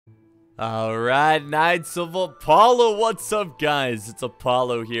Alright, Knights of Apollo, what's up guys? It's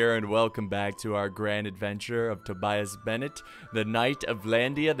Apollo here and welcome back to our grand adventure of Tobias Bennett, the Knight of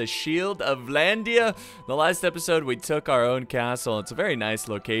Vlandia, the Shield of Vlandia. The last episode we took our own castle. It's a very nice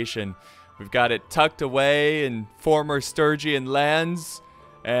location. We've got it tucked away in former Sturgian lands,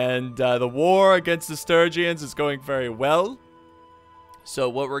 and the war against the Sturgians is going very well. So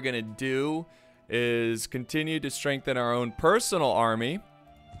what we're gonna do is continue to strengthen our own personal army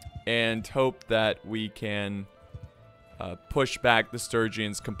and hope that we can push back the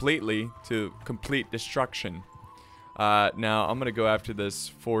Sturgians completely to complete destruction. Now, I'm going to go after this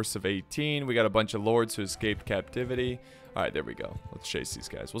force of 18. We got a bunch of lords who escaped captivity. Alright, there we go. Let's chase these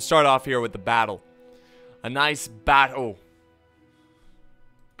guys. We'll start off here with the battle. A nice battle.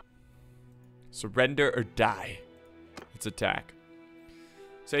 Surrender or die. Let's attack.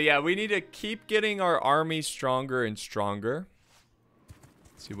 So yeah, we need to keep getting our army stronger and stronger.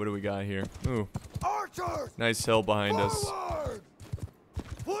 See, what do we got here? Ooh. Archers! Nice hill behind us.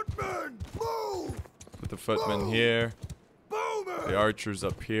 Footmen, move! Put the footmen here. Bowmen! The archers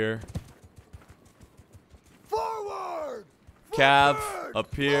up here. Forward! Cav Footmen,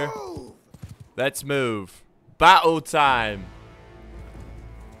 up here. move! Let's move. Battle time.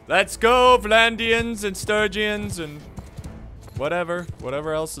 Let's go, Vlandians and Sturgians and whatever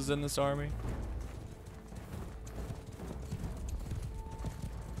else is in this army.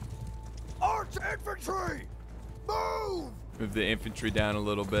 Archer infantry! Move! Move the infantry down a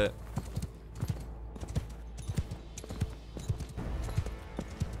little bit.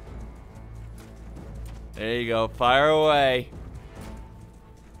 There you go. Fire away.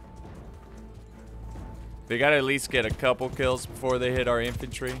 They gotta at least get a couple kills before they hit our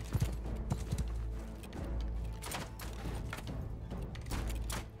infantry.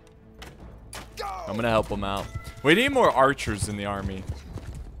 Go! I'm gonna help them out. We need more archers in the army.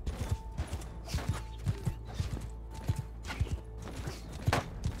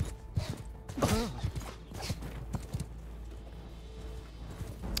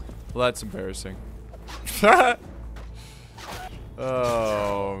 Well, that's embarrassing.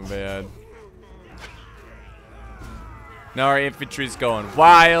 Oh, man. Now our infantry's going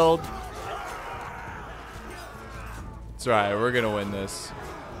wild. It's alright, we're gonna win this.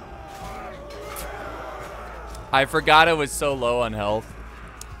 I forgot it was so low on health.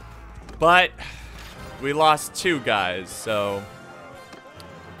 But we lost 2 guys, so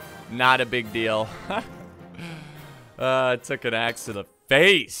not a big deal. Took an axe to the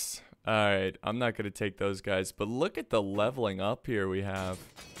face. Alright, I'm not going to take those guys, but look at the leveling up here we have.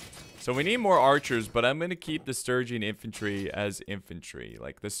 So we need more archers, but I'm going to keep the Sturgian infantry as infantry,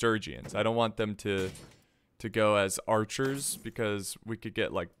 like the Sturgians. I don't want them to go as archers because we could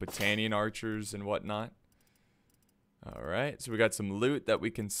get like Battanian archers and whatnot. Alright, so we got some loot that we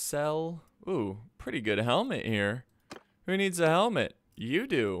can sell. Ooh, pretty good helmet here. Who needs a helmet? You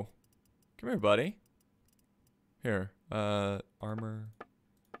do. Come here, buddy. Here, armor.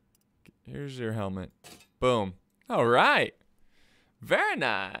 Here's your helmet. Boom. All right. Very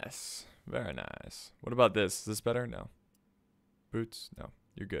nice. Very nice. What about this? Is this better? No. Boots? No.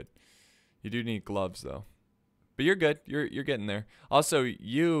 You're good. You do need gloves though. But you're good. You're getting there. Also,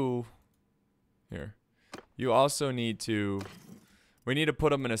 you also need to we need to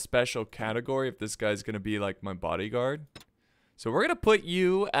put him in a special category if this guy's going to be like my bodyguard. So we're going to put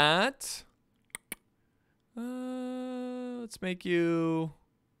you at let's make you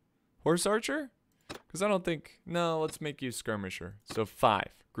horse archer? Because I don't think... No, let's make you skirmisher. So 5.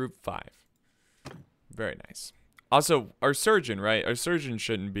 Group 5. Very nice. Also, our surgeon, right? Our surgeon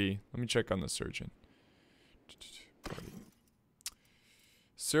shouldn't be... Let me check on the surgeon.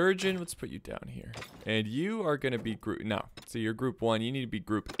 Surgeon, let's put you down here. And you are going to be group... No. So you're group 1. You need to be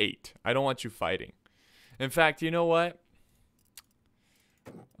group 8. I don't want you fighting. In fact, you know what?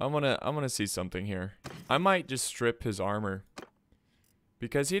 I'm gonna see something here. I might just strip his armor.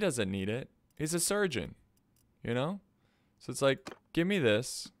 Because he doesn't need it. He's a surgeon. You know? So it's like, give me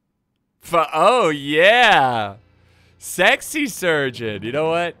this. Oh, yeah! Sexy surgeon! You know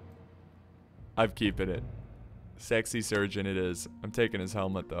what? I'm keeping it. Sexy surgeon it is. I'm taking his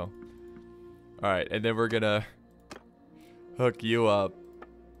helmet, though. Alright, and then we're gonna hook you up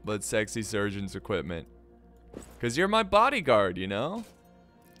with sexy surgeon's equipment. Because you're my bodyguard, you know?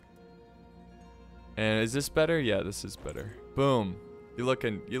 And is this better? Yeah, this is better. Boom. You're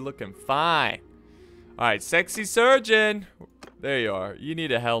looking fine. All right, sexy surgeon. There you are. You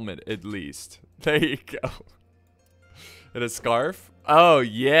need a helmet at least. There you go. And a scarf. Oh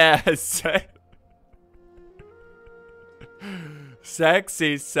yes.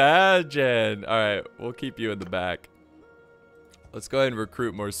 Sexy surgeon. All right, we'll keep you in the back. Let's go ahead and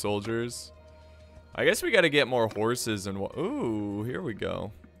recruit more soldiers. I guess we got to get more horses and ooh, here we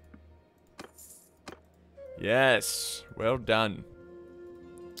go. Yes, well done.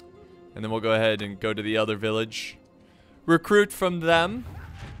 And then we'll go ahead and go to the other village. Recruit from them.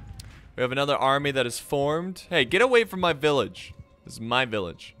 We have another army that is formed. Hey, get away from my village. This is my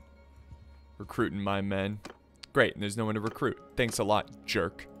village. Recruiting my men. Great, and there's no one to recruit. Thanks a lot,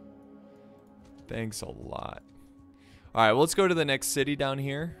 jerk. Thanks a lot. Alright, well, let's go to the next city down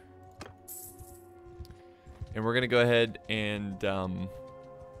here. And we're going to go ahead and,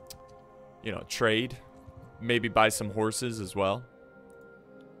 you know, trade. Maybe buy some horses as well.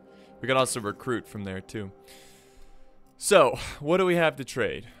 We can also recruit from there, too. So, what do we have to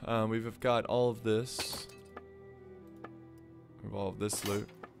trade? We've got all of this. We have all of this loot.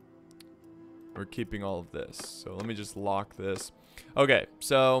 We're keeping all of this. So, let me just lock this. Okay,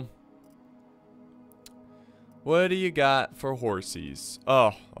 so... what do you got for horsies?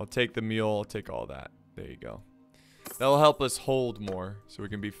 Oh, I'll take the mule. I'll take all that. There you go. That'll help us hold more so we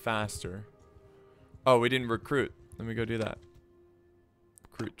can be faster. Oh, we didn't recruit. Let me go do that.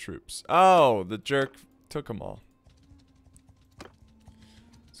 Recruit troops. Oh, the jerk took them all.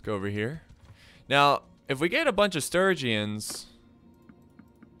 Let's go over here. Now, if we get a bunch of Sturgians,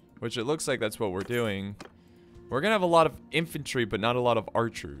 which it looks like that's what we're doing, we're going to have a lot of infantry, but not a lot of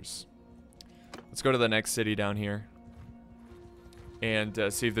archers. Let's go to the next city down here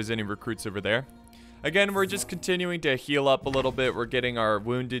and see if there's any recruits over there. Again, we're just continuing to heal up a little bit. We're getting our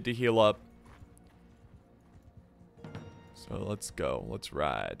wounded to heal up. So let's go. Let's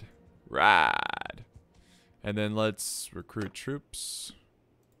ride. Ride. And then let's recruit troops.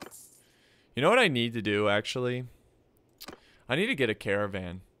 You know what I need to do, actually? I need to get a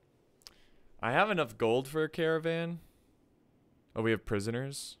caravan. I have enough gold for a caravan. Oh, we have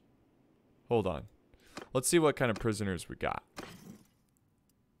prisoners? Hold on. Let's see what kind of prisoners we got.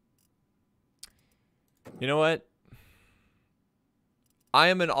 You know what? I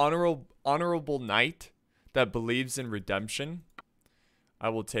am an honorable knight that believes in redemption. I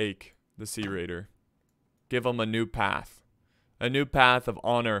will take the Sea Raider. Give him a new path. A new path of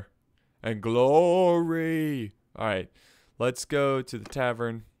honor and glory. Alright. Let's go to the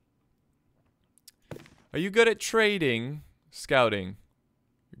tavern. Are you good at trading? Scouting.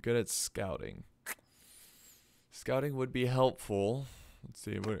 You're good at scouting. Scouting would be helpful. Let's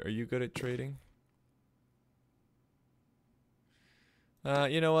see. What, are you good at trading?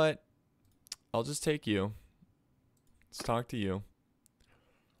 You know what? I'll just take you. Let's talk to you.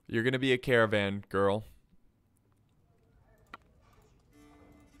 You're gonna be a caravan girl.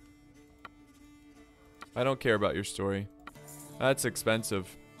 I don't care about your story. That's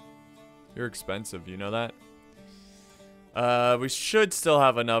expensive. You're expensive, you know that? We should still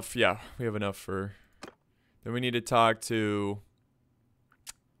have enough. Yeah, we have enough for... Then we need to talk to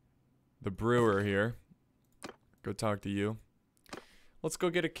the brewer here. Go talk to you. Let's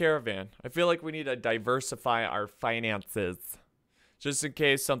go get a caravan. I feel like we need to diversify our finances. Just in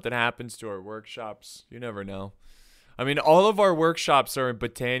case something happens to our workshops. You never know. I mean, all of our workshops are in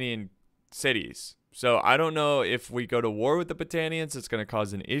Battanian cities. So I don't know if we go to war with the Battanians, it's going to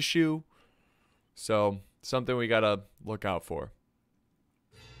cause an issue. So, something we got to look out for.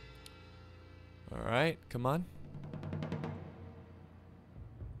 Alright, come on.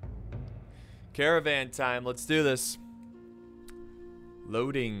 Caravan time, let's do this.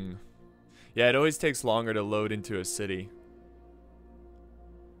 Loading. Yeah, it always takes longer to load into a city.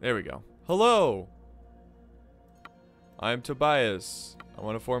 There we go. Hello! I'm Tobias. I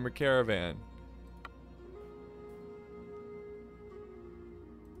want to form a caravan.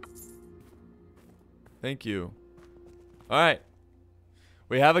 Thank you. Alright.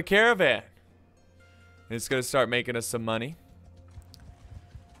 We have a caravan. It's going to start making us some money.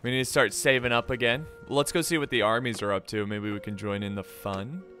 We need to start saving up again. Let's go see what the armies are up to. Maybe we can join in the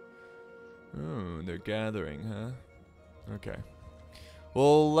fun. Oh, they're gathering, huh? Okay.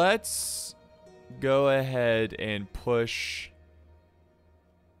 Well, let's go ahead and push.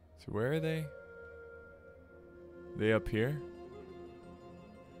 So where are they? Are they up here?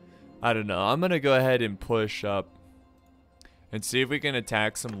 I don't know. I'm going to go ahead and push up and see if we can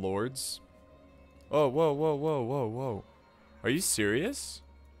attack some lords. Oh, whoa, whoa, whoa, whoa, whoa. Are you serious?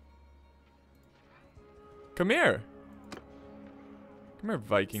 Come here. Come here,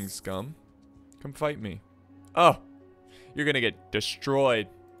 Viking scum. Come fight me. Oh, you're going to get destroyed.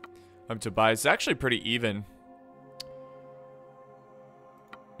 I'm Tobias. It's actually pretty even.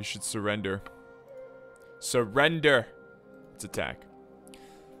 You should surrender. Surrender. Let's attack.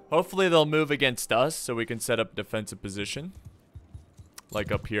 Hopefully they'll move against us so we can set up defensive position. Like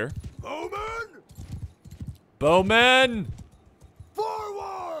up here. Bowman! Bowman!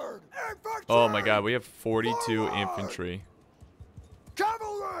 Oh my god, we have 42 infantry.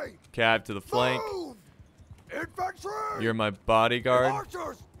 Cavalry! Cav to the flank. Move! Infantry! You're my bodyguard.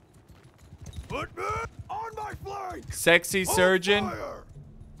 Archers! Put me on my flank! Sexy Hold surgeon. Fire!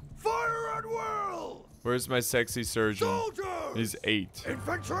 Fire at will! Where's my sexy surgeon? Soldiers! He's 8.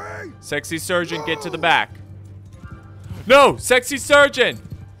 Infantry! Sexy surgeon, get to the back. No! Sexy surgeon!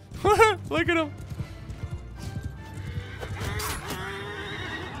 Look at him.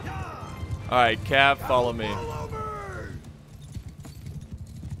 Alright, Cav, follow me. Follow me!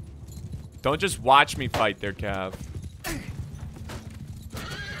 Don't just watch me fight there, Cav.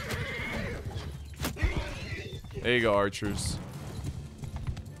 There you go, archers.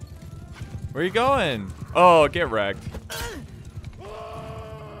 Where are you going? Oh, get wrecked.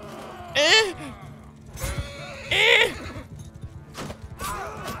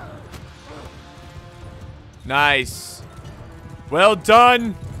 Nice. Well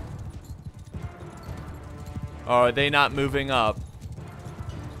done. Oh, are they not moving up?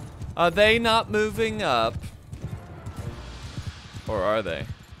 Are they not moving up? Or are they?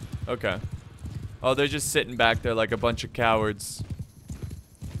 Okay. Oh, they're just sitting back there like a bunch of cowards.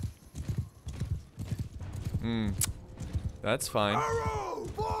 That's fine. Arrow!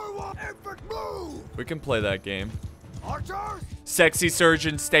 Forward! Infant move! We can play that game. Archers! Sexy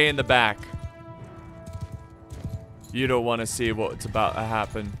surgeon, stay in the back. You don't want to see what's about to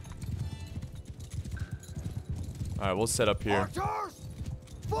happen. Alright, we'll set up here. Archers!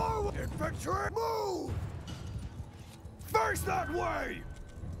 Forward! Infantry! Move! Face that way!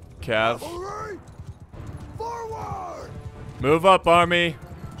 Cav. Cavalry! Forward! Move up, army.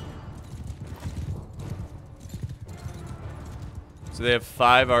 So they have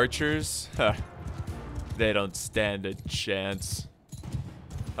 5 archers? Huh. They don't stand a chance.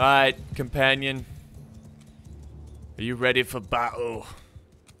 Alright, companion. Are you ready for battle?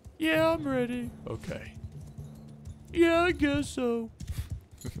 Yeah, I'm ready. Okay. Yeah, I guess so.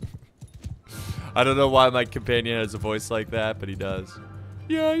 I don't know why my companion has a voice like that, but he does.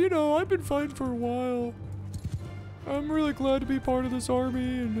 Yeah, you know, I've been fighting for a while. I'm really glad to be part of this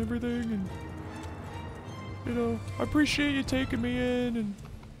army and everything, and you know, I appreciate you taking me in and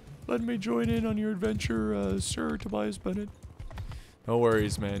letting me join in on your adventure, Sir Tobias Bennett. No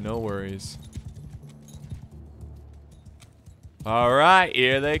worries, man, no worries. Alright,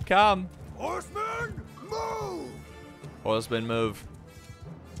 here they come. Horsemen, move! Horsemen, move.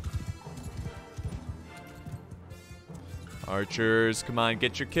 Archers, come on,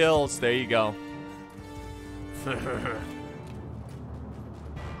 get your kills. There you go.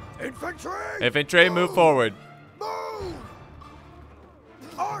 Infantry! Infantry, move forward. Move!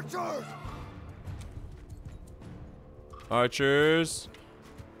 Archers! Archers,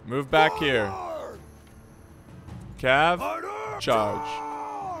 move back here. Forward! Cav, Order! charge.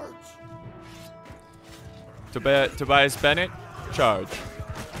 Tobias Bennett, charge.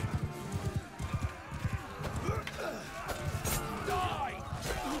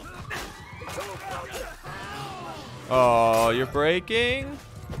 Oh, you're breaking?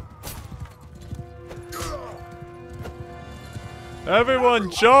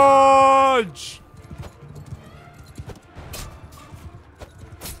 Everyone charge!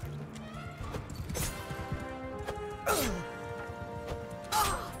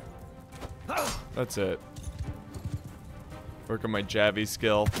 That's it. Work on my Javi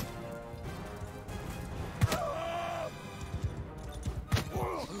skill.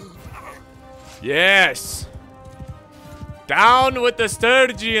 Yes! Down with the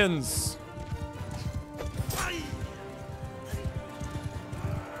Sturgians!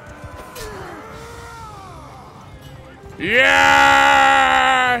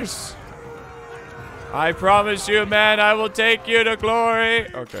 Yes! I promise you, man, I will take you to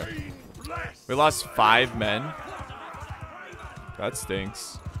glory. Okay. We lost 5 men. That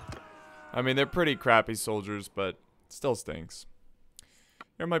stinks. I mean, they're pretty crappy soldiers, but it still stinks.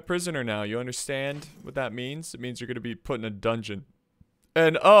 You're my prisoner now. You understand what that means? It means you're going to be put in a dungeon.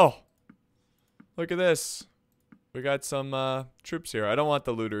 And, oh! Look at this. We got some troops here. I don't want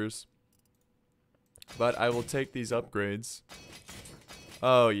the looters. But I will take these upgrades.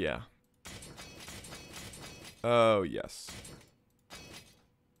 Oh, yeah. Oh, yes.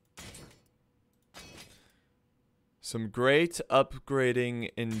 Some great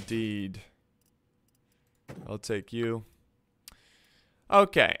upgrading indeed. I'll take you.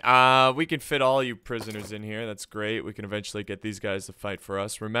 Okay, we can fit all you prisoners in here. That's great. We can eventually get these guys to fight for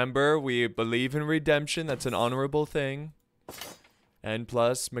us. Remember, we believe in redemption. That's an honorable thing. And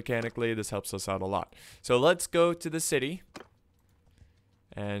plus, mechanically, this helps us out a lot. So let's go to the city.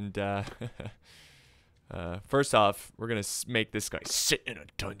 And, first off, we're going to make this guy sit in a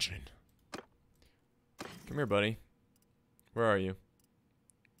dungeon. Come here, buddy. Where are you?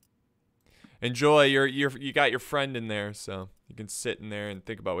 Enjoy. You got your friend in there, so you can sit in there and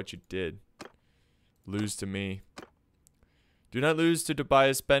think about what you did. Lose to me. Do not lose to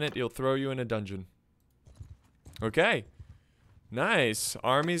Tobias Bennett. He'll throw you in a dungeon. Okay. Nice.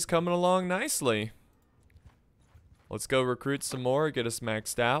 Army's coming along nicely. Let's go recruit some more. Get us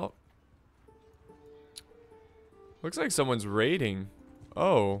maxed out. Looks like someone's raiding.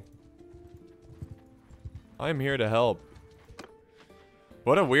 Oh. I'm here to help.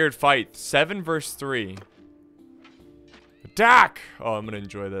 What a weird fight. 7 versus 3. Attack! Oh, I'm gonna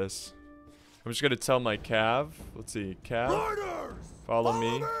enjoy this. I'm just gonna tell my Cav. Let's see. Cav. Riders, Follow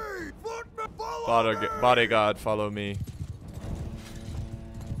me. Footmen, follow me. Bodyguard, follow me.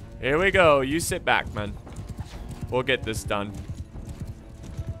 Here we go. You sit back, man. We'll get this done.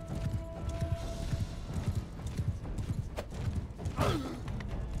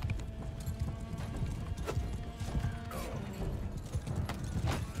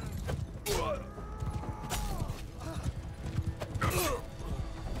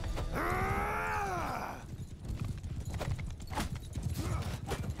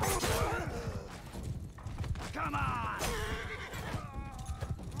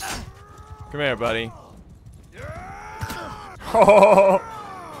 Come here, buddy. Oh,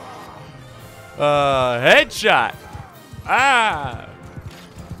 headshot. Ah.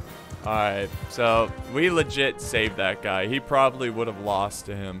 All right, so we legit saved that guy. He probably would have lost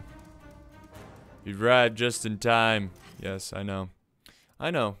to him. You arrived just in time. Yes, I know.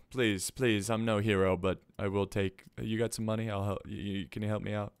 I know. Please, please. I'm no hero, but I will take. You got some money? I'll help. Can you help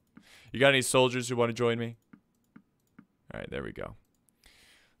me out? You got any soldiers who want to join me? All right, there we go.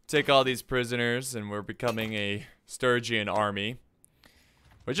 Take all these prisoners, and we're becoming a Sturgian army,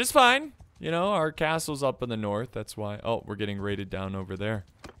 which is fine. You know, our castle's up in the north. That's why. Oh, we're getting raided down over there.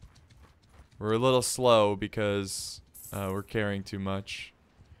 We're a little slow because we're carrying too much.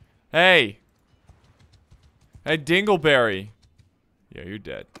 Hey! Hey, Dingleberry. Yeah, you're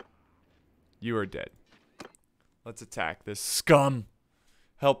dead. You are dead. Let's attack this scum.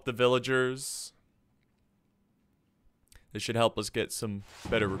 Help the villagers. This should help us get some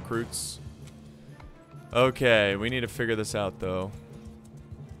better recruits. Okay, we need to figure this out, though.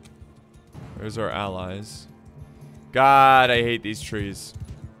 There's our allies. God, I hate these trees.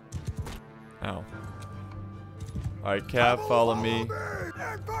 Ow. Alright, Cav, follow me.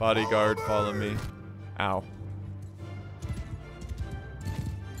 Bodyguard, follow me. Ow.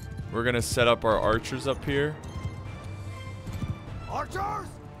 We're gonna set up our archers up here. Archers,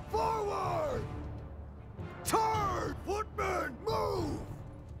 forward! Turn! Footmen, move!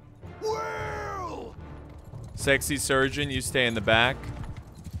 Wheel! Sexy surgeon, you stay in the back.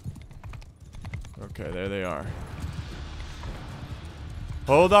 Okay, there they are.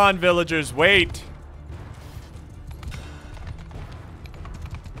 Hold on, villagers, wait!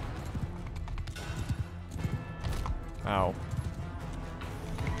 Ow.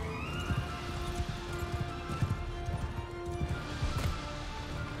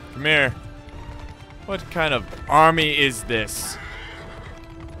 Come here. What kind of army is this?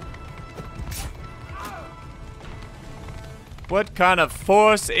 What kind of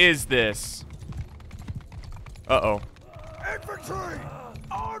force is this? Uh-oh. Infantry,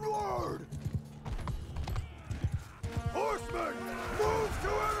 onward! Horsemen, move to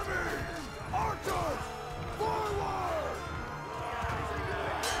enemy! Archers, forward!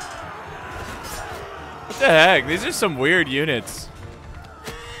 What the heck? These are some weird units.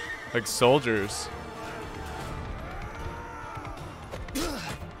 Like soldiers.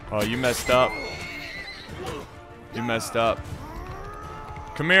 Oh, you messed up. You messed up.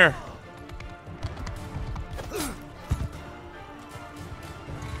 Come here.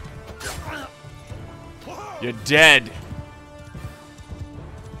 You're dead.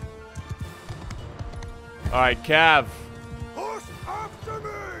 Alright, Cav. Horse after me!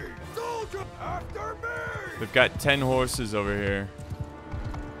 Soldier after me! We've got 10 horses over here.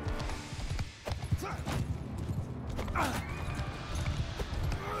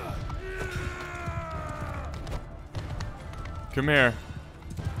 Come here.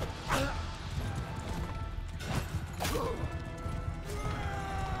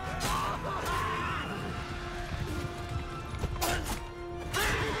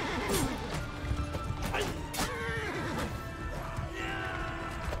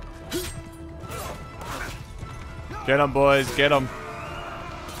 Get them, boys. Get them.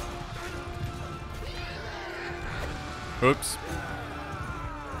 Oops.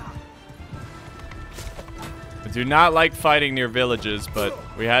 I do not like fighting near villages, but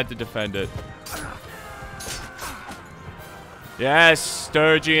we had to defend it. Yes,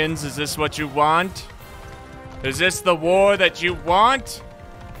 Sturgians, is this what you want? Is this the war that you want?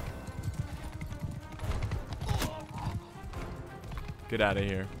 Get out of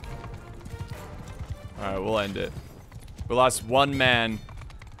here. Alright, we'll end it. We lost one man.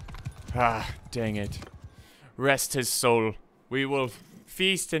 Ah, dang it. Rest his soul. We will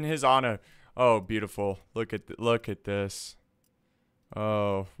feast in his honor. Oh, beautiful. Look at this.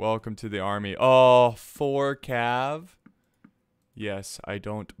 Oh, welcome to the army. Oh, 4 cav. Yes, I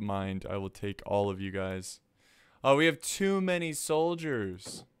don't mind. I will take all of you guys. Oh, we have too many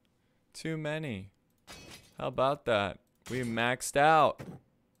soldiers. Too many. How about that? We maxed out.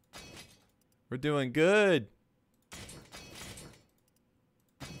 We're doing good.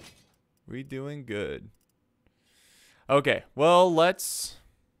 We doing good. Okay, well, let's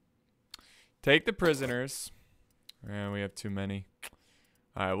take the prisoners. And we have too many.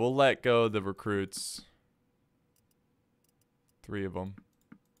 Alright, we'll let go of the recruits. 3 of them.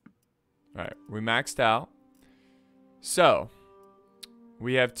 Alright, we maxed out. So,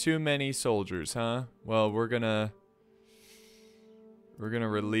 we have too many soldiers, huh? Well, we're gonna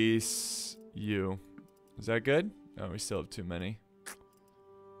release you. Is that good? Oh, we still have too many.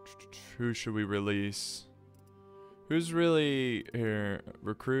 Who should we release? Who's really here?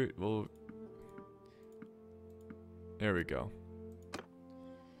 Recruit? Well, there we go.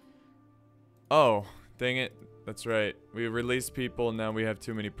 Oh, dang it. That's right. We released people, now we have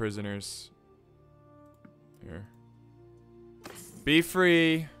too many prisoners. Here. Be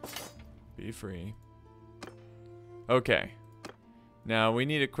free. Be free. Okay. Now, we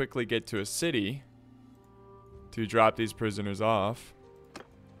need to quickly get to a city to drop these prisoners off.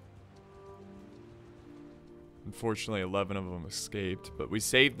 Unfortunately, 11 of them escaped, but we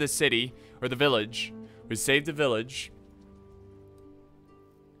saved the city, or the village. We saved the village.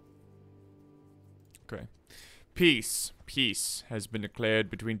 Okay. Peace. Peace has been declared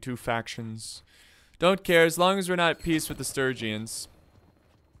between 2 factions. Don't care, as long as we're not at peace with the Sturgians.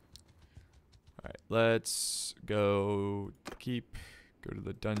 Alright, let's go go to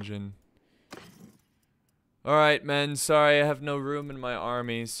the dungeon. Alright, men, sorry I have no room in my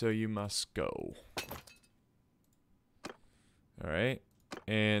army, so you must go. Alright,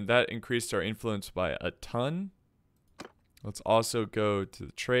 and that increased our influence by a ton. Let's also go to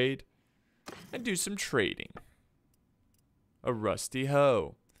the trade and do some trading. A rusty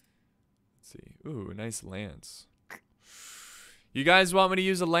hoe. Let's see. Ooh, a nice lance. You guys want me to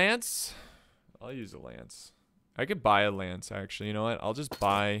use a lance? I'll use a lance. I could buy a lance, actually. You know what? I'll just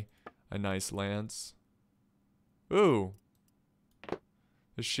buy a nice lance. Ooh.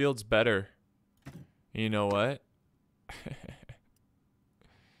 The shield's better. You know what?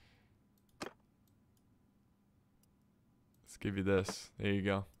 Let's give you this. There you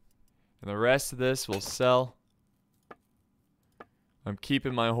go. And the rest of this will sell. I'm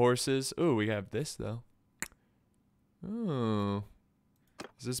keeping my horses. Ooh, we have this, though. Ooh.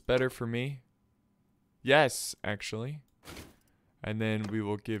 Is this better for me? Yes, actually. And then we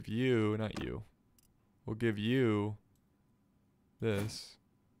will give you, not you. We'll give you this.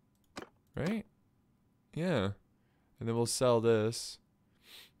 Right? Yeah. And then we'll sell this.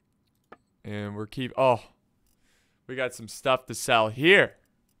 And we're we got some stuff to sell here.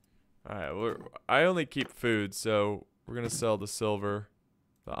 Alright, I only keep food, so we're gonna sell the silver,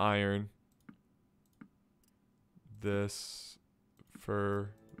 the iron, this, fur,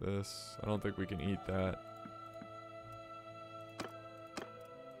 this. I don't think we can eat that.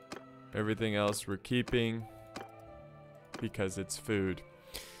 Everything else we're keeping because it's food.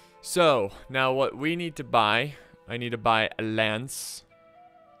 So, now what we need to buy, I need to buy a lance.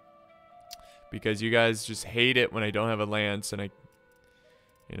 Because you guys just hate it when I don't have a lance and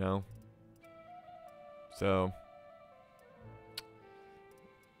you know. So,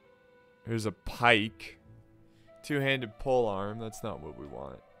 here's a pike. 2-handed polearm, that's not what we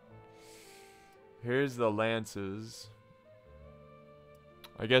want. Here's the lances.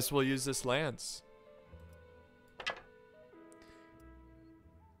 I guess we'll use this lance.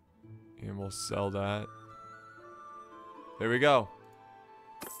 And we'll sell that. There we go.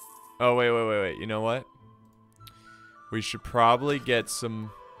 Oh, wait. You know what? We should probably get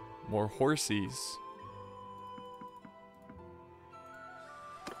some more horsies.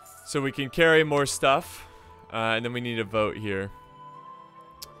 So we can carry more stuff. And then we need a vote here.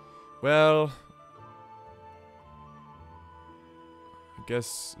 Well, I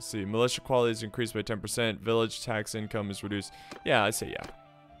guess, let's see. Militia quality is increased by 10%. Village tax income is reduced. Yeah, I say yeah.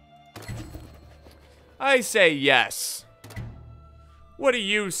 I say yes. What do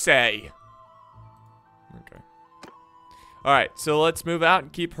you say? Okay. Alright, so let's move out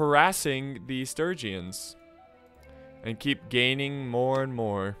and keep harassing the Sturgians. And keep gaining more and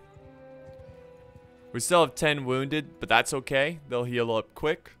more. We still have 10 wounded, but that's okay. They'll heal up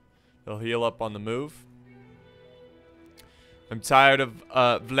quick. They'll heal up on the move. I'm tired of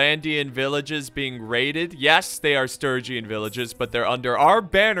Vlandian villages being raided. Yes, they are Sturgian villages, but they're under our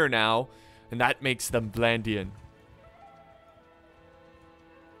banner now, and that makes them Vlandian.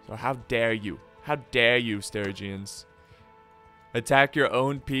 So how dare you? How dare you, Sturgians? Attack your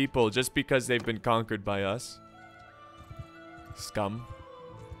own people just because they've been conquered by us. Scum.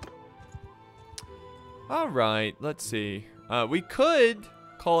 Alright, let's see. We could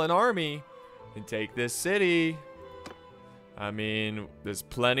call an army and take this city. I mean, there's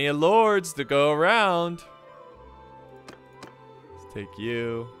plenty of lords to go around. Let's take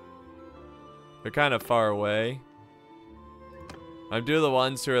you. They're kind of far away. I'm doing the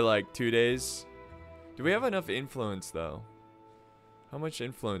ones who are like 2 days. Do we have enough influence though? How much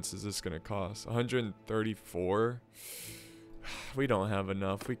influence is this going to cost? 134? We don't have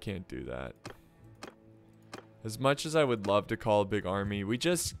enough. We can't do that. As much as I would love to call a big army, we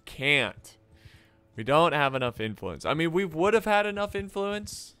just can't. We don't have enough influence. I mean, we would have had enough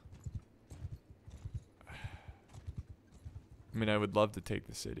influence. I mean, I would love to take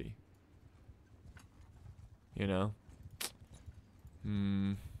the city. You know?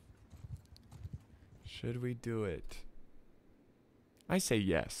 Should we do it? I say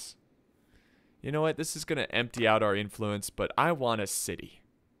yes. You know what? This is going to empty out our influence, but I want a city.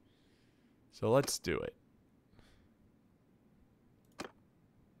 So let's do it.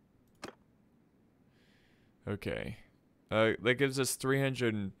 Okay. That gives us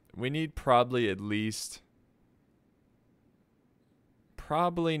 300. We need probably at least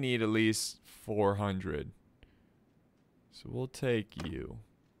 400. So we'll take you.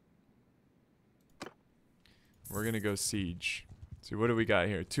 We're going to go siege. See, what do we got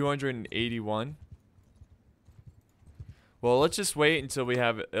here? 281. Well, let's just wait until we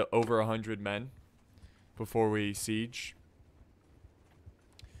have over 100 men before we siege.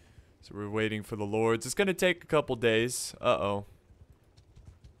 So we're waiting for the lords. It's going to take a couple days. Uh-oh.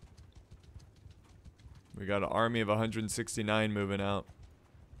 We got an army of 169 moving out.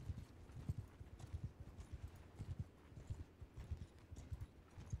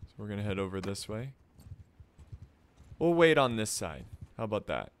 So we're going to head over this way. We'll wait on this side. How about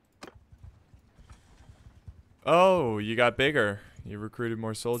that? Oh, you got bigger. You recruited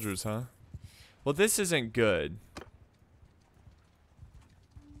more soldiers, huh? Well, this isn't good.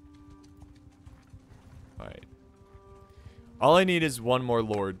 Alright. All I need is one more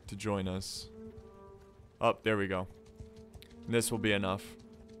lord to join us. Oh, there we go. And this will be enough.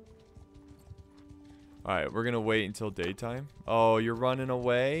 Alright, we're gonna wait until daytime. Oh, you're running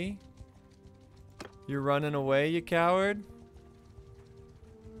away? You're running away, you coward?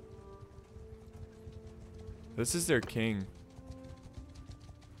 This is their king.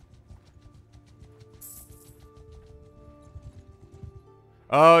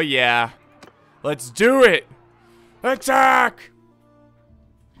 Oh, yeah. Let's do it! Attack!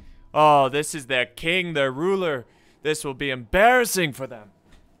 Oh, this is their king, their ruler. This will be embarrassing for them.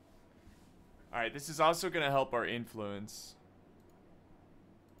 Alright, this is also going to help our influence.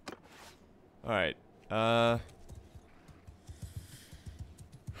 Alright.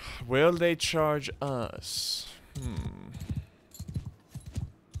 Will they charge us?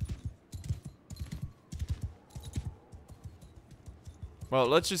 Well,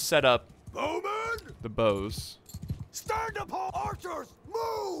 let's just set up the bows. Stand up, archers!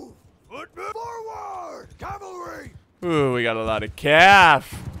 Move! Footmen forward! Cavalry! Ooh, we got a lot of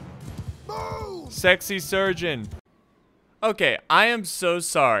calf. Move! Sexy surgeon. Okay, I am so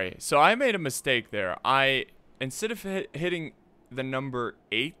sorry. So I made a mistake there. Instead of hitting the number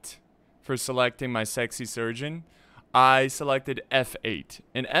 8 for selecting my sexy surgeon, I selected F8.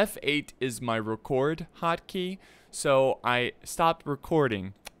 And F8 is my record hotkey. So I stopped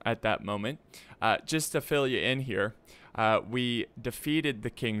recording at that moment. Just to fill you in here, we defeated the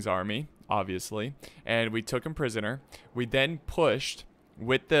king's army, obviously, and we took him prisoner. We then pushed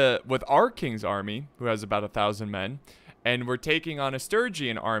with our king's army, who has about 1,000 men, and we're taking on a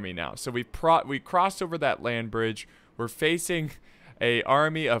Sturgian army now. So we crossed over that land bridge. We're facing a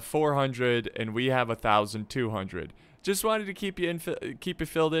army of 400, and we have 1,200. Just wanted to keep you I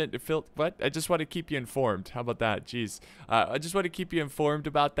just want to keep you informed. How about that? Jeez. I just want to keep you informed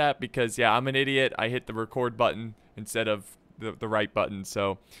about that because, yeah, I'm an idiot. I hit the record button instead of the right button.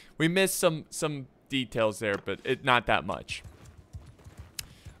 So we missed some details there, but not that much.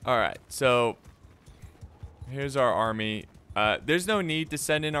 All right. So here's our army. There's no need to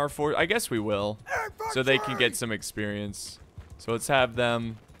send in our force. I guess we will, so they can get some experience. So let's have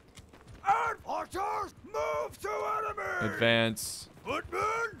them Archers, move to enemy! advance.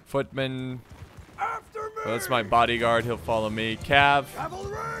 Footmen! Footmen. Well, that's my bodyguard. He'll follow me. Cav,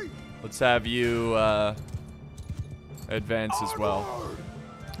 Cavalry! let's have you advance as well. Onward!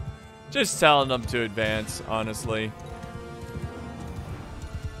 Just telling them to advance, honestly.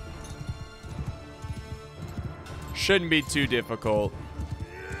 Shouldn't be too difficult.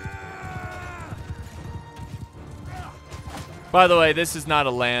 By the way, this is not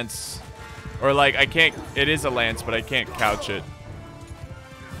a lance. Or like, I can't, it is a lance, but I can't couch it.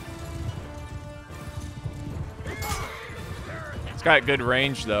 It's got good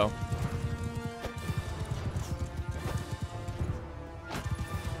range though.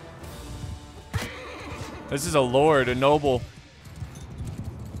 This is a lord, a noble.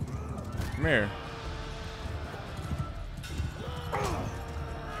 Come here.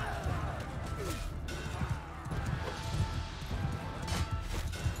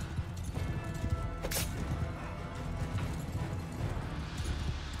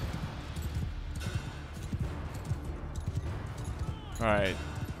 All right,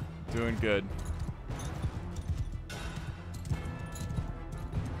 doing good.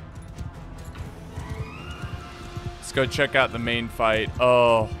 Let's go check out the main fight.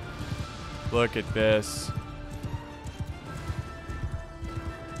 Oh, look at this.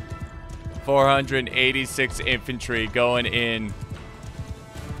 486 infantry going in.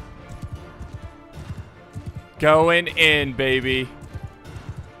 Going in, baby.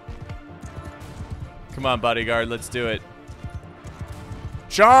 Come on, bodyguard, let's do it.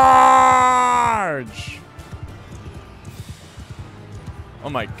 Charge! Oh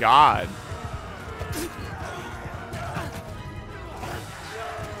my god.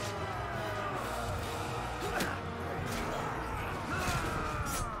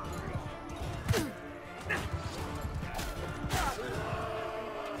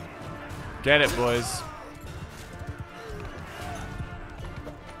 Get it, boys.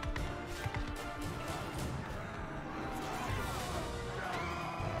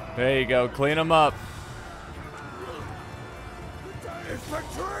 There you go. Clean them up.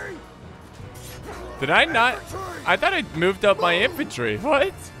 Infantry! Did I not? I thought I moved up my infantry.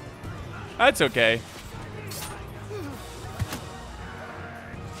 What? That's okay.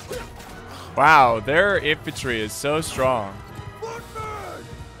 Wow, their infantry is so strong. Footmen!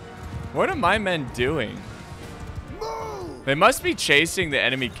 What are my men doing? Move! They must be chasing the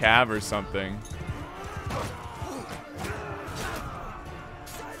enemy cav or something.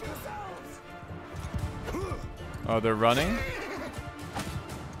 Oh, they're running?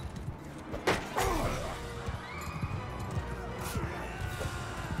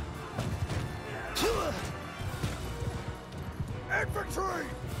 Infantry!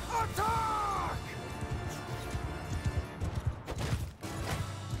 Attack!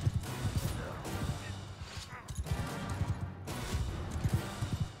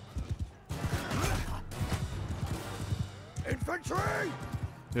 Infantry!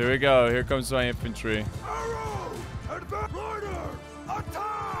 Here we go. Here comes my infantry. Arrow! Advance! Riders!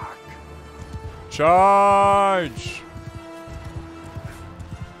 Attack! Charge!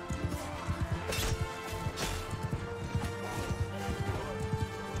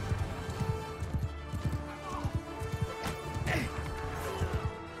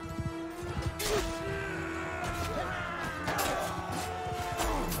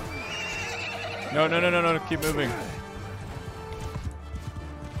 No, no, no, no, no. Keep moving.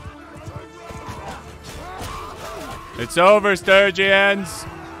 It's over, Sturgians.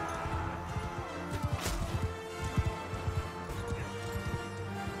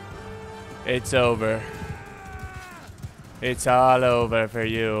 It's over. It's all over for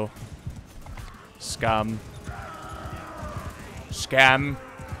you. Scum. Scam.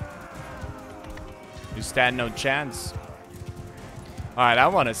 You stand no chance. Alright, I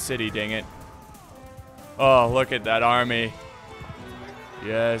want a city, dang it. Oh, look at that army.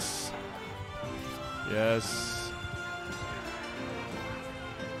 Yes. Yes.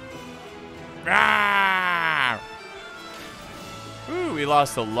 Ah! Ooh, we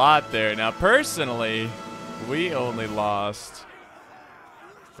lost a lot there. Now, personally, we only lost,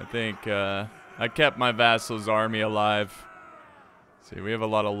 I think, I kept my vassal's army alive. See, we have a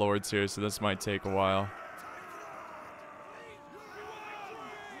lot of lords here, so this might take a while.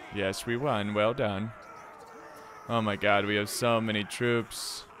 Yes, we won. Well done. Oh my god, we have so many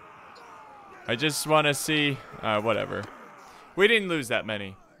troops. I just want to see... whatever. We didn't lose that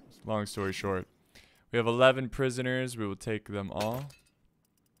many. Long story short. We have 11 prisoners. We will take them all.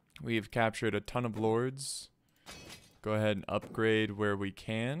 We have captured a ton of lords. Go ahead and upgrade where we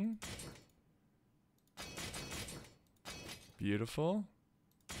can. Beautiful.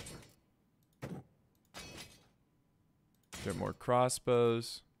 Get more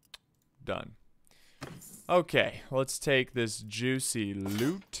crossbows. Done. Okay, let's take this juicy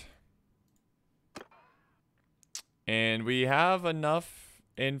loot. And we have enough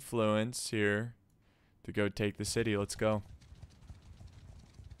influence here to go take the city. Let's go.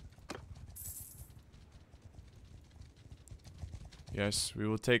 Yes, we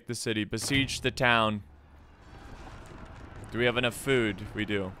will take the city. Besiege the town. Do we have enough food? We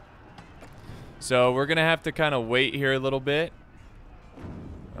do. So we're gonna have to kind of wait here a little bit.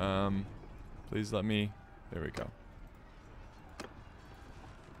 Please let me. There we go.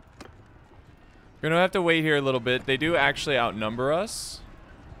 We're gonna have to wait here a little bit. They do actually outnumber us.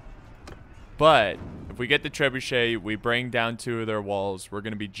 But if we get the trebuchet, we bring down 2 of their walls, we're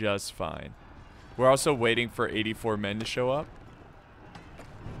gonna be just fine. We're also waiting for 84 men to show up.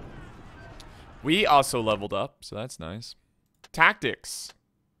 We also leveled up, so that's nice. Tactics.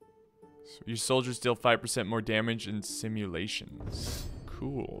 So your soldiers deal 5% more damage in simulations.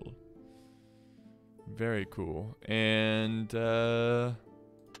 Cool. Very cool. And let's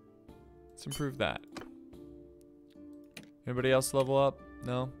improve that. Anybody else level up?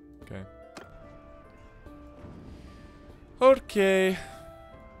 No? Okay. Okay.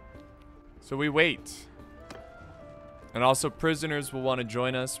 So we wait. And also prisoners will want to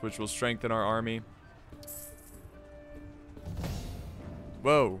join us, which will strengthen our army.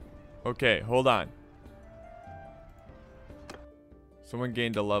 Whoa. Okay, hold on. Someone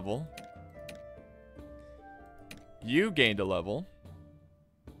gained a level. You gained a level.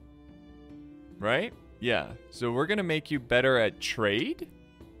 Right? Yeah. So we're going to make you better at trade?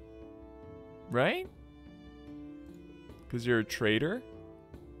 Right? Because you're a trader?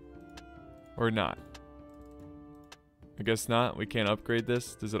 Or not? I guess not. We can't upgrade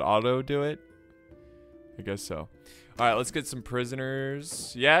this. Does it auto do it? I guess so. Alright, let's get some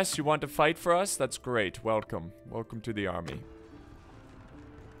prisoners. Yes, you want to fight for us? That's great. Welcome. Welcome to the army.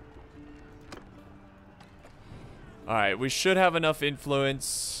 Alright, we should have enough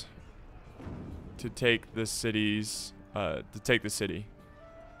influence to take the cities. To take the city.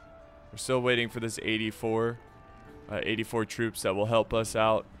 We're still waiting for this 84 troops that will help us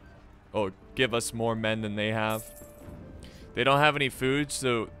out. Oh, give us more men than they have. They don't have any food,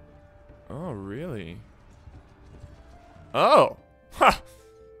 so... Oh, really? Oh! Ha!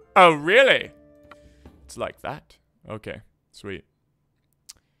 Oh, really? It's like that. Okay, sweet.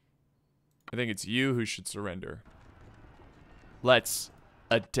 I think it's you who should surrender. Let's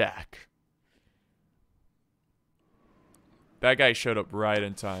attack. That guy showed up right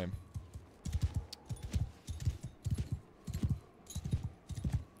in time.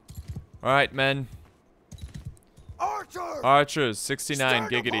 Alright, men. Archers! Archers, 69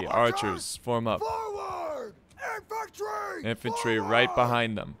 Stand giggity. up, Archers, form up. Forward! Infantry! Infantry Forward! right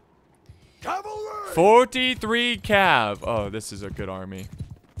behind them. Cavalry! 43 cav. Oh, this is a good army.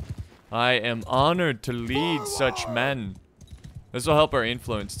 I am honored to lead such men. This will help our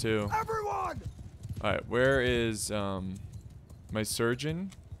influence too. Everyone! Alright, where is my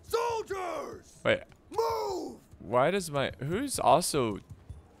surgeon? Soldiers! Wait, Move! why does my... Who's also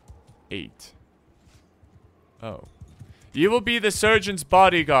 8? Oh. You will be the surgeon's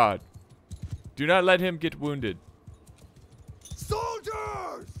bodyguard. Do not let him get wounded.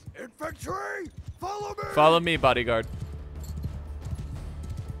 Soldiers! Infantry! Follow me! Follow me, bodyguard.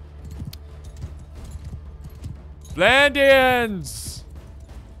 Vlandians!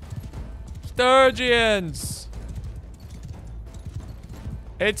 Sturgians!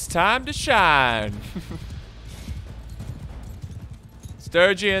 It's time to shine.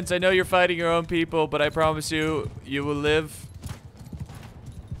 Sturgians, I know you're fighting your own people, but I promise you, you will live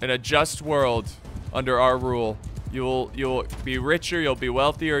in a just world under our rule. You'll be richer, you'll be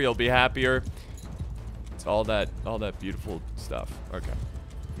wealthier, you'll be happier. It's all that beautiful stuff. Okay.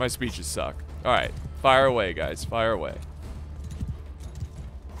 My speeches suck. Alright. Fire away, guys. Fire away.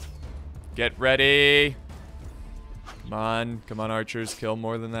 Get ready. Come on. Come on, archers. Kill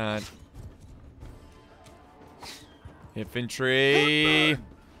more than that. Infantry.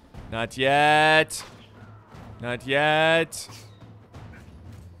 Not yet. Not yet.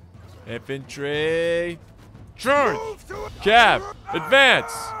 Infantry. Charge! Cab!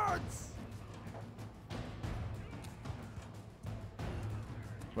 Advance!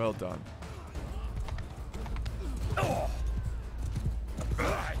 Well done.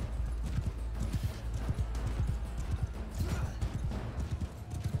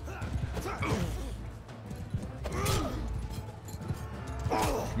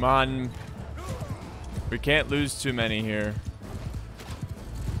 Come on. We can't lose too many here.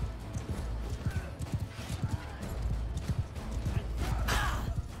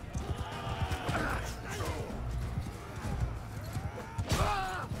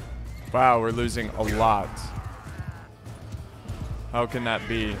 Wow, we're losing a lot. How can that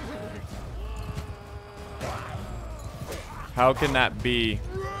be? How can that be?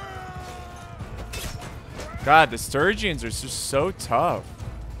 God, the Sturgians are just so tough.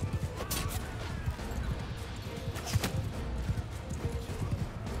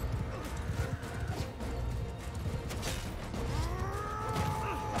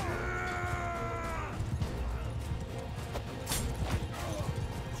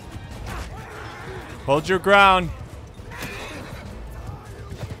 Hold your ground.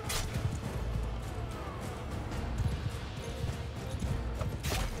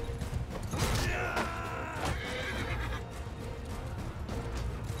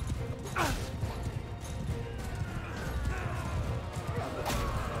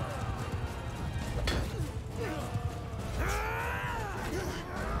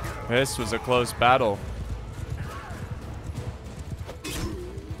 This was a close battle.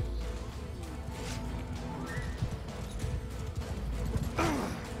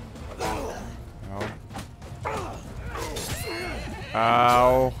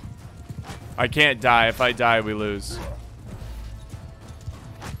 Ow. I can't die. If I die, we lose.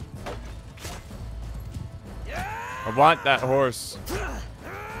 I want that horse.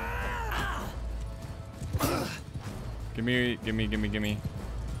 Gimme, gimme, gimme, gimme.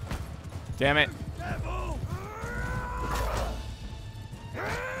 Damn it.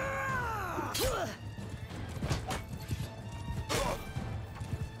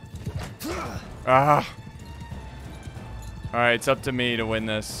 Ah. Alright, it's up to me to win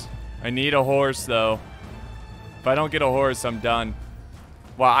this. I need a horse, though. If I don't get a horse, I'm done.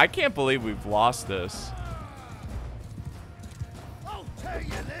 Wow, I can't believe we've lost this. I'll tear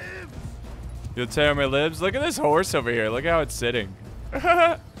your limbs. You'll tear my libs? Look at this horse over here. Look how it's sitting.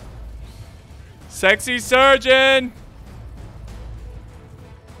 Sexy surgeon!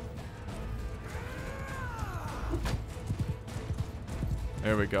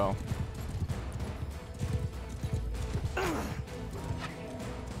 There we go.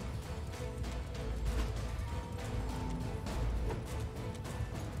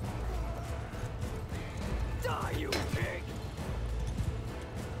 Die, you pig.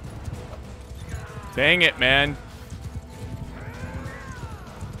 Dang it, man.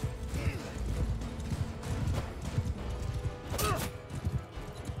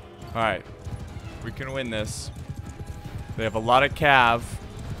 Alright. We can win this. They have a lot of cav.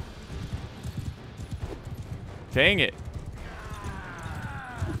 Dang it.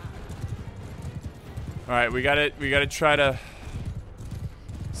 Alright, we gotta try to...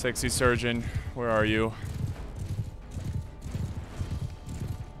 Sexy surgeon, where are you?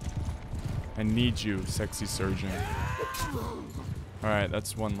 I need you, sexy surgeon. Alright,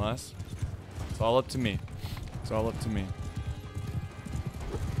 that's one less. It's all up to me. It's all up to me.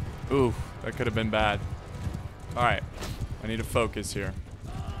 Ooh, that could have been bad. Alright. I need to focus here.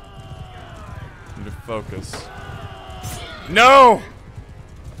 I need to focus. No!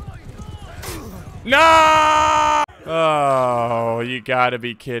 No! Oh, you gotta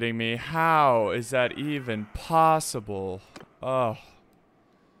be kidding me. How is that even possible? Oh.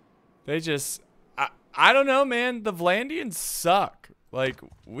 They just... I don't know, man. The Vlandians suck. Like,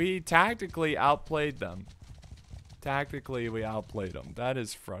 we tactically outplayed them. Tactically, we outplayed them. That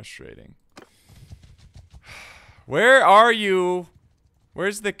is frustrating. Where are you?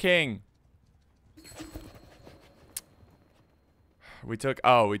 Where's the king? We took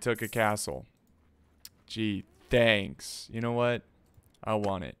a castle. Gee, thanks. You know what? I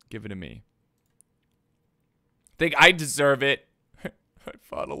want it. Give it to me. Think I deserve it. I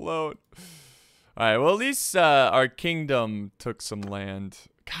fought alone. Alright, well at least our kingdom took some land.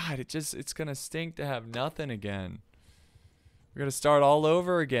 God, it's gonna stink to have nothing again. We're gonna start all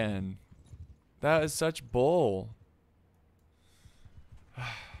over again. That is such bull.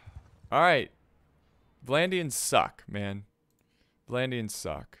 Alright. Vlandians suck, man. Vlandians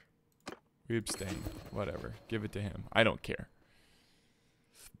suck. We abstain. Whatever. Give it to him. I don't care.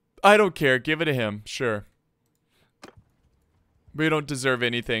 I don't care. Give it to him. Sure. We don't deserve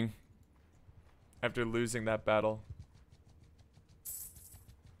anything. After losing that battle.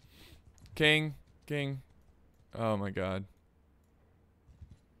 King. King. Oh my god.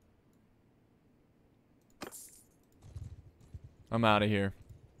 I'm out of here.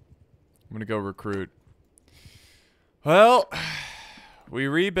 I'm gonna go recruit. Well, we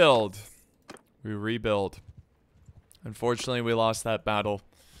rebuild. We rebuild. Unfortunately, we lost that battle.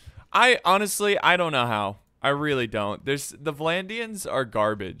 Honestly, I don't know how. I really don't. The Vlandians are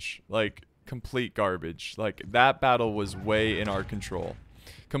garbage. Like, complete garbage. Like, that battle was way in our control.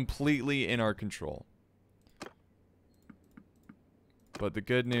 Completely in our control. But the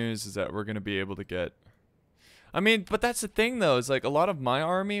good news is that we're going to be able to get... I mean, but that's the thing, though. Is like a lot of my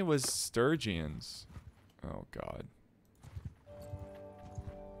army was Sturgians. Oh, God.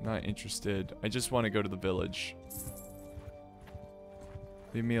 Not interested. I just want to go to the village.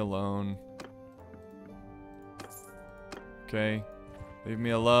 Leave me alone. Okay. Leave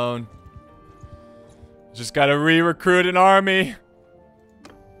me alone. Just gotta re-recruit an army.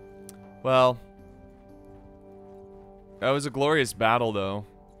 Well. That was a glorious battle, though.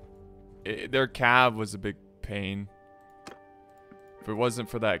 Their cav was a big pain. If it wasn't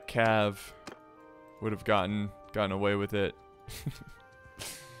for that cav, would have gotten away with it.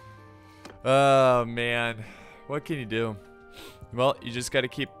 Oh, man. What can you do? Well, you just gotta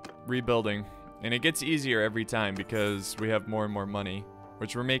keep rebuilding. And it gets easier every time because we have more and more money.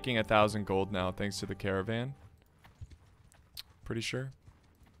 Which we're making 1,000 gold now thanks to the caravan. Pretty sure.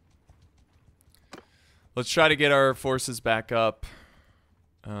 Let's try to get our forces back up.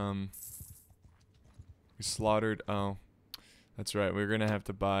 We slaughtered... Oh. That's right. We're gonna have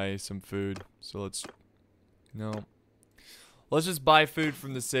to buy some food. So let's... No. Let's just buy food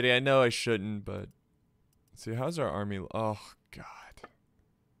from the city. I know I shouldn't, but... Let's see, how's our army... Oh, God.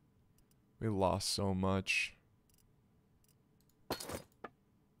 We lost so much.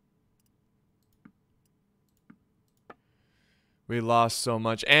 We lost so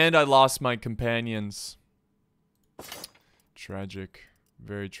much. And I lost my companions. Tragic.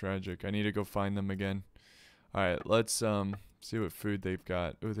 Very tragic. I need to go find them again. Alright, let's see what food they've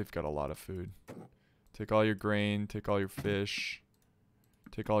got. Oh, they've got a lot of food. Take all your grain. Take all your fish.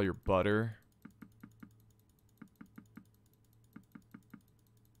 Take all your butter.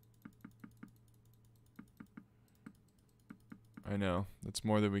 I know. That's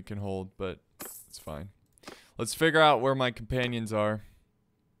more than we can hold, but it's fine. Let's figure out where my companions are.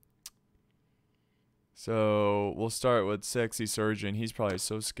 So, we'll start with Sexy Surgeon. He's probably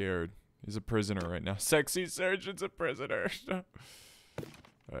so scared. He's a prisoner right now. Sexy Surgeon's a prisoner.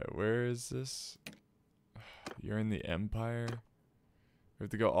 Alright, where is this? You're in the Empire? We have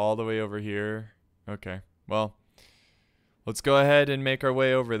to go all the way over here. Okay, well. Let's go ahead and make our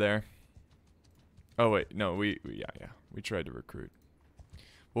way over there. Oh, wait. No, yeah. We tried to recruit.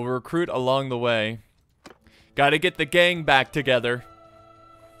 We'll recruit along the way. Gotta get the gang back together.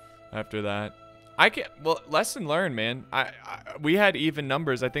 After that. Well, lesson learned, man. We had even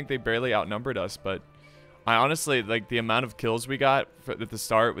numbers. I think they barely outnumbered us, but I honestly, like, the amount of kills we got at the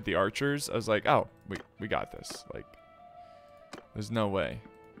start with the archers, I was like, oh, we got this. Like, there's no way.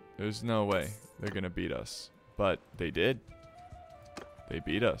 There's no way they're gonna beat us. But they did. They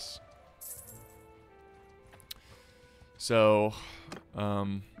beat us. So,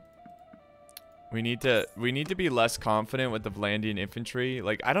 we need to be less confident with the Vlandian infantry.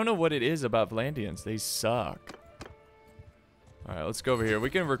 Like, I don't know what it is about Vlandians. They suck. Alright, let's go over here. We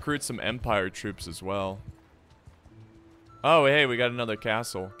can recruit some Empire troops as well. Oh, hey, we got another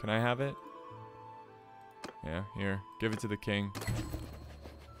castle. Can I have it? Yeah, here. Give it to the king.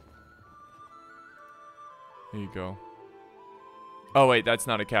 Here you go. Oh, wait, that's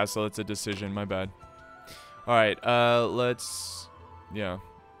not a castle. It's a decision. My bad. Alright, let's... Yeah.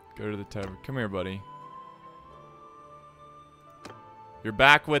 Go to the tavern. Come here, buddy. You're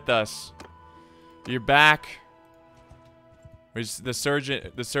back with us. You're back. The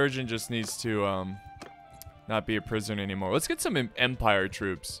surgeon just needs to, not be a prisoner anymore. Let's get some Empire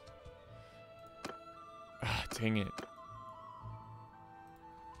troops. Ah, dang it.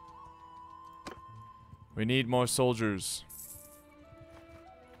 We need more soldiers.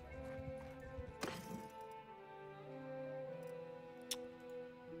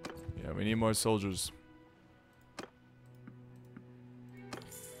 Yeah, we need more soldiers.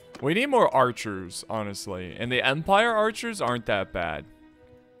 We need more archers, honestly. And the Empire archers aren't that bad.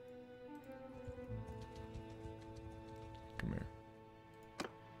 Come here.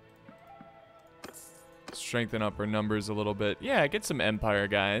 Strengthen up our numbers a little bit. Yeah, get some Empire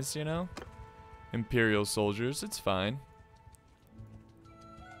guys, you know? Imperial soldiers, it's fine.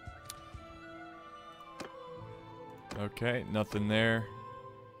 Okay, nothing there.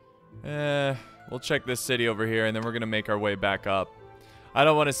 We'll check this city over here, and then we're gonna make our way back up. I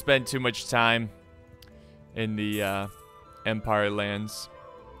don't want to spend too much time in the Empire lands.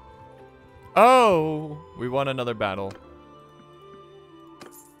 Oh, we won another battle.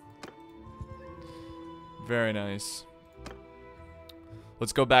 Very nice.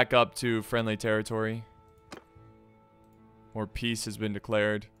 Let's go back up to friendly territory. More peace has been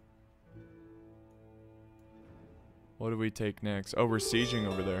declared. What do we take next? Oh, we're sieging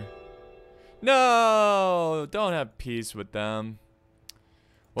over there. No! Don't have peace with them.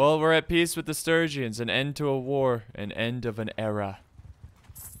 Well, we're at peace with the Sturgians. An end to a war. An end of an era.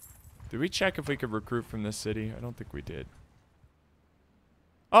 Did we check if we could recruit from this city? I don't think we did.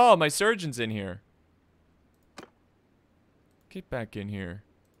 Oh, my surgeon's in here. Get back in here.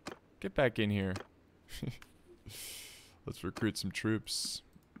 Get back in here. Let's recruit some troops.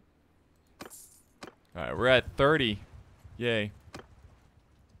 Alright, we're at 30. Yay.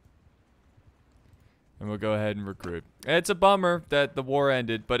 And we'll go ahead and recruit. It's a bummer that the war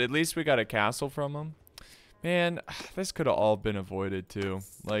ended, but at least we got a castle from them. Man, this could have all been avoided too.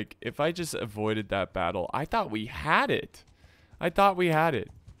 Like, if I just avoided that battle, I thought we had it. I thought we had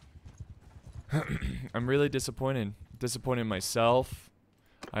it. I'm really disappointed. Disappointed in myself.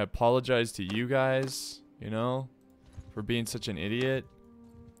 I apologize to you guys, you know, for being such an idiot.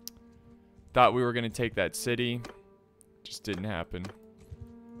 Thought we were going to take that city. Just didn't happen.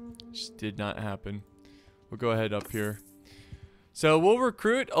 Just did not happen. We'll go ahead up here. So we'll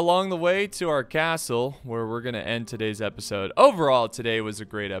recruit along the way to our castle, where we're going to end today's episode. Overall, today was a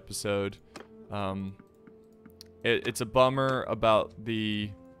great episode. It's a bummer about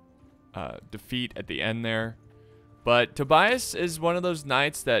the defeat at the end there. But Tobias is one of those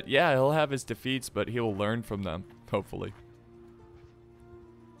knights that, yeah, he'll have his defeats, but he'll learn from them, hopefully.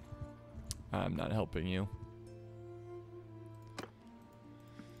 I'm not helping you.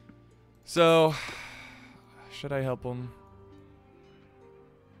 So, should I help him?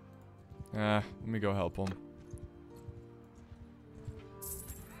 Let me go help him.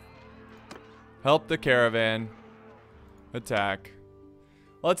 Help the caravan. Attack.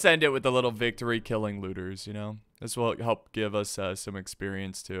 Let's end it with a little victory killing looters, you know? This will help give us some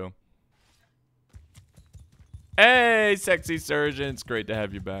experience too. Hey, sexy surgeon. It's great to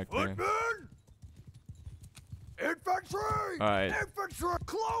have you back, man. Infantry! Alright. Infantry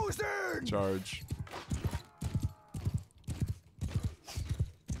closing! Charge.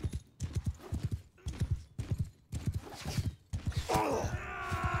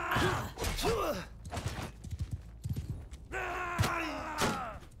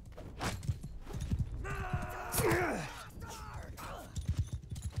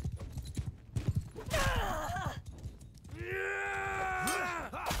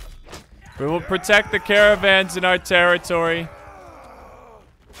 We will protect the caravans in our territory.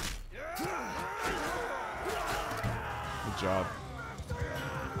 Good job.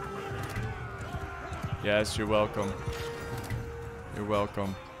 Yes, you're welcome. You're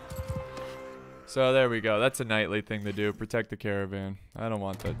welcome. So there we go. That's a nightly thing to do. Protect the caravan. I don't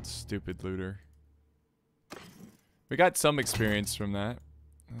want that stupid looter. We got some experience from that.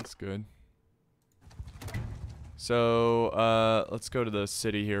 That's good. So, let's go to the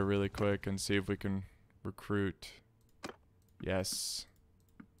city here really quick and see if we can recruit. Yes.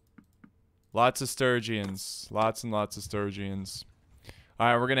 Lots of Sturgians. Lots and lots of Sturgians.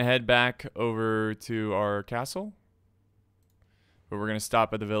 Alright, we're going to head back over to our castle. But we're going to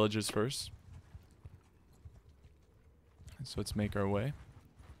stop at the villages first. So let's make our way.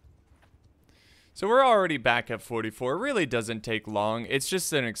 So we're already back at 44. It really doesn't take long. It's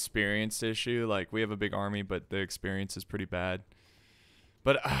just an experience issue. Like, we have a big army, but the experience is pretty bad.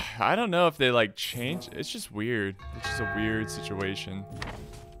 But I don't know if they, like, change. It's just weird. It's just a weird situation.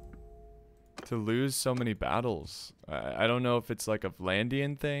 To lose so many battles. I don't know if it's, like, a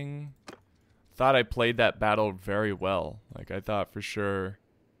Vlandian thing. Thought I played that battle very well. Like, I thought for sure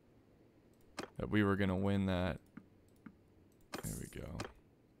that we were going to win that. There we go.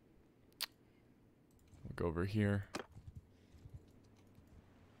 Go over here.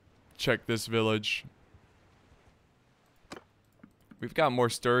 Check this village. We've got more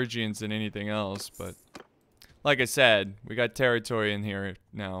Sturgians than anything else, but like I said, we got territory in here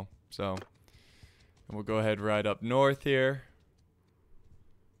now, so and we'll go ahead right up north here.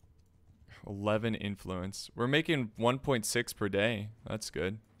 11 influence. We're making 1.6 per day. That's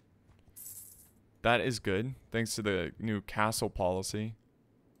good. That is good, thanks to the new castle policy.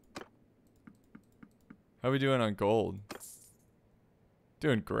 How are we doing on gold?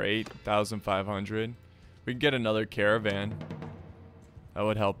 Doing great. 1,500. We can get another caravan. That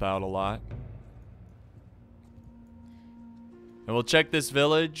would help out a lot. And we'll check this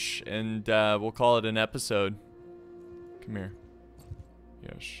village and we'll call it an episode. Come here.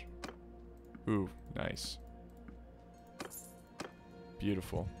 Yes. Ooh, nice.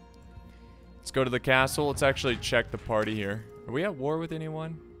 Beautiful. Let's go to the castle. Let's actually check the party here. Are we at war with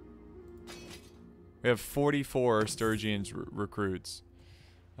anyone? We have 44 Sturgians recruits.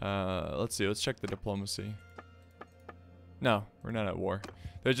 Let's see. Let's check the diplomacy. No, we're not at war.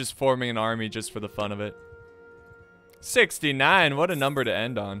 They're just forming an army just for the fun of it. 69. What a number to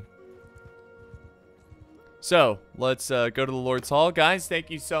end on. So, let's go to the Lord's Hall. Guys, thank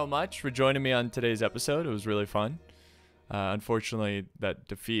you so much for joining me on today's episode. It was really fun. Unfortunately, that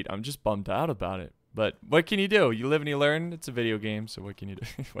defeat, I'm just bummed out about it. But what can you do? You live and you learn. It's a video game, so what can you do?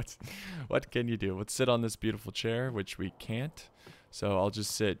 What can you do? Let's sit on this beautiful chair, which we can't. So I'll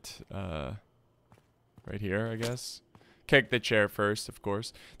just sit right here, I guess. Kick the chair first, of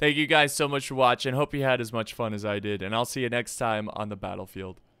course. Thank you guys so much for watching. Hope you had as much fun as I did, and I'll see you next time on the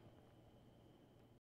battlefield.